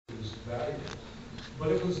valuable. But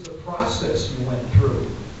it was the process you went through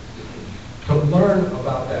to learn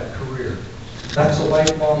about that career. That's a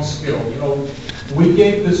lifelong skill. You know, we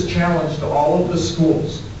gave this challenge to all of the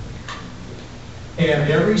schools.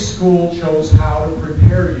 And every school chose how to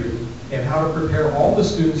prepare you and how to prepare all the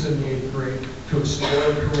students in the 8th grade to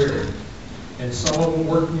explore a career. And some of them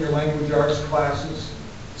worked in your language arts classes.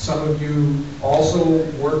 Some of you also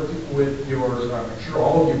worked with your, I'm sure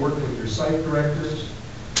all of you worked with your site directors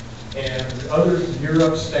and other Year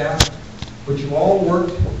Up staff, but you all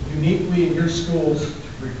worked uniquely in your schools to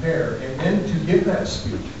prepare and then to give that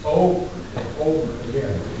speech over and over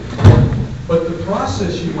again. But the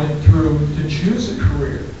process you went through to choose a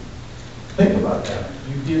career, think about that.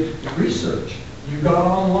 You did research, you got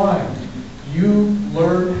online, you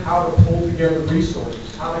learned how to pull together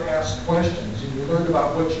resources, how to ask questions, and you learned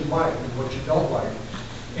about what you like and what you don't like.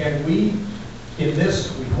 And in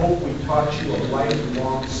this, we hope we taught you a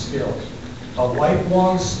lifelong skill. A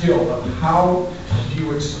lifelong skill of how do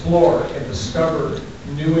you explore and discover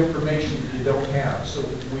new information that you don't have. So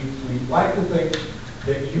we like to think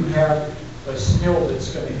that you have a skill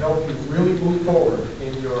that's going to help you really move forward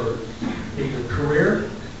in your career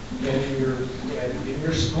and in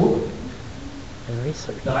your school.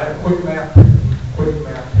 Now I have a quick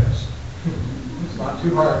math test. It's not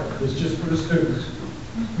too hard. It's just for the students.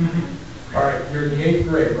 All right, you're in the 8th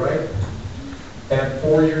grade, right? Add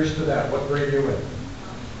 4 years to that. What grade are you in?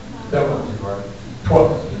 That wasn't too hard.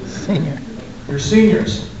 12th. Senior. You're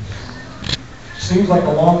seniors. Seems like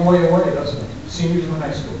a long way away, doesn't it? Seniors in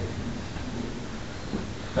high school.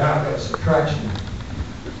 Now I've got a subtraction.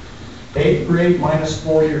 8th grade minus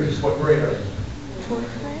 4 years. What grade are you?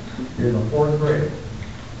 4th grade. You're in the 4th grade.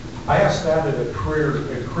 I asked that at a career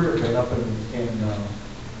event up in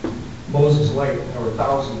Moses Lake. There were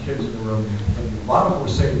 1,000 kids in the room, and a lot of them were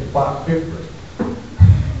saying about 5th grade.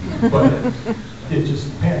 But it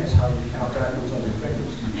just depends how you count backwards on your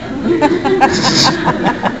fingers.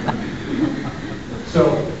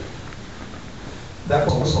 So that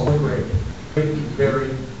was almost a grade. Very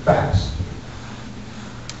fast.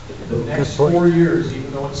 The next 4 years,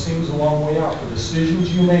 even though it seems a long way out, the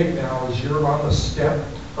decisions you make now as you're on the step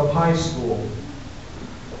of high school,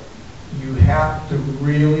 you have to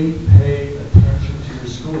really pay attention to your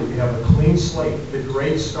school. You have a clean slate. The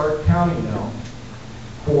grades start counting now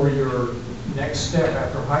for your next step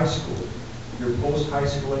after high school, your post-high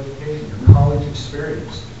school education, your college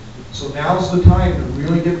experience. So now's the time to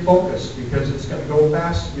really get focused because it's going to go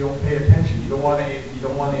fast if you don't pay attention. You don't want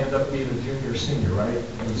to end up being a junior or senior, right?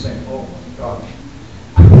 And saying, oh my gosh,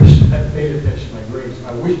 I wish I'd paid attention to my grades.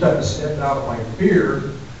 I wish I'd stepped out of my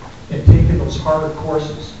fear and taken those harder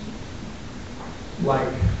courses.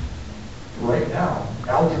 Like right now,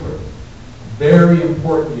 algebra. Very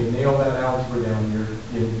important you nail that algebra down here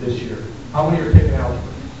this year. How many are taking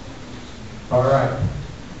algebra? All right.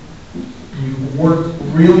 You worked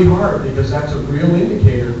really hard because that's a real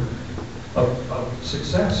indicator of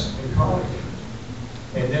success in college.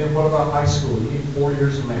 And then what about high school? You need 4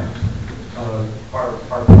 years of math.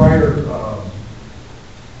 Our prior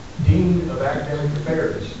Dean of Academic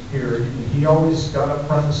Affairs here, he always got up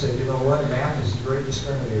front and said, you know what, math is a great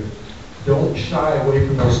discriminator. Don't shy away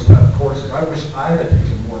from those tough courses. I wish I had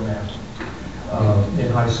taken more math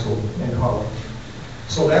in high school and college.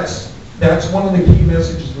 So that's one of the key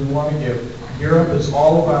messages we want to give. Year Up is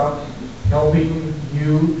all about helping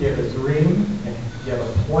you get a dream and get a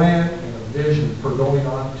plan and a vision for going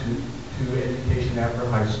on to education after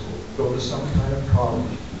high school. Go to some kind of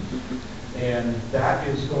college. And that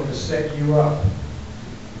is going to set you up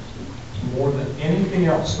more than anything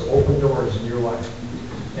else to open doors in your life.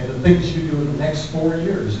 And the things you do in the next 4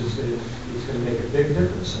 years is going to make a big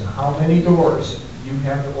difference in how many doors you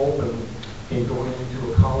have to open in going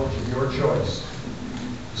into a college of your choice.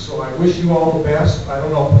 So I wish you all the best. I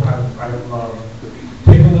don't know if I'm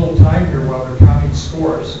taking a little time here while they're counting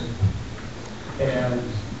scores. And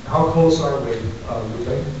how close are we,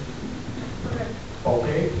 Ruben?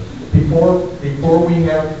 Okay. Before we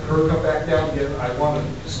have her come back down again, I want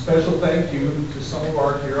a special thank you to some of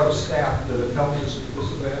our Year Up staff that have helped us with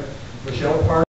this event. Michelle Park.